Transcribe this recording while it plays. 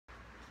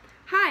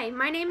Hi,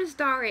 my name is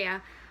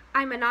Daria.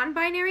 I'm a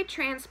non-binary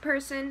trans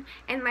person,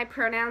 and my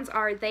pronouns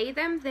are they,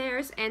 them,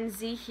 theirs, and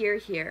ze, here,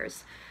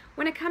 hers.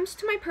 When it comes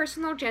to my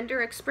personal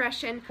gender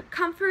expression,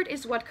 comfort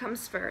is what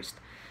comes first.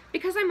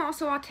 Because I'm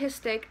also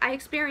autistic, I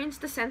experience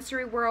the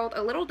sensory world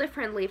a little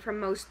differently from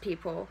most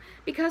people.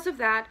 Because of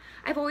that,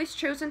 I've always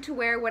chosen to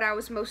wear what I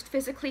was most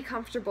physically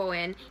comfortable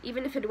in,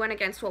 even if it went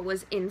against what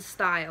was in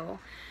style.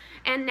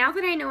 And now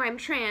that I know I'm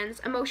trans,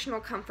 emotional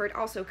comfort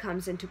also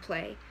comes into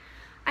play.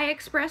 I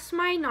express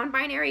my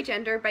non-binary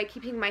gender by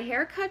keeping my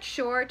hair cut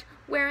short,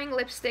 wearing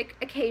lipstick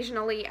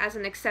occasionally as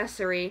an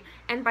accessory,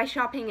 and by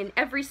shopping in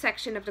every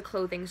section of the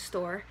clothing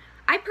store.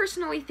 I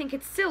personally think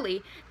it's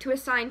silly to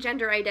assign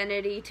gender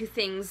identity to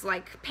things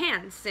like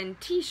pants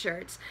and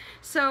t-shirts,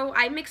 so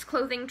I mix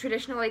clothing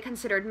traditionally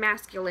considered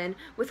masculine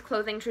with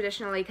clothing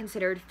traditionally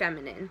considered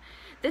feminine.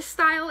 This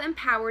style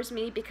empowers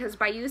me because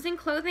by using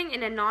clothing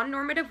in a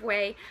non-normative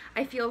way,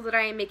 I feel that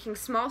I am making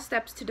small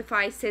steps to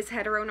defy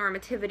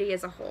cis-heteronormativity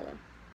as a whole.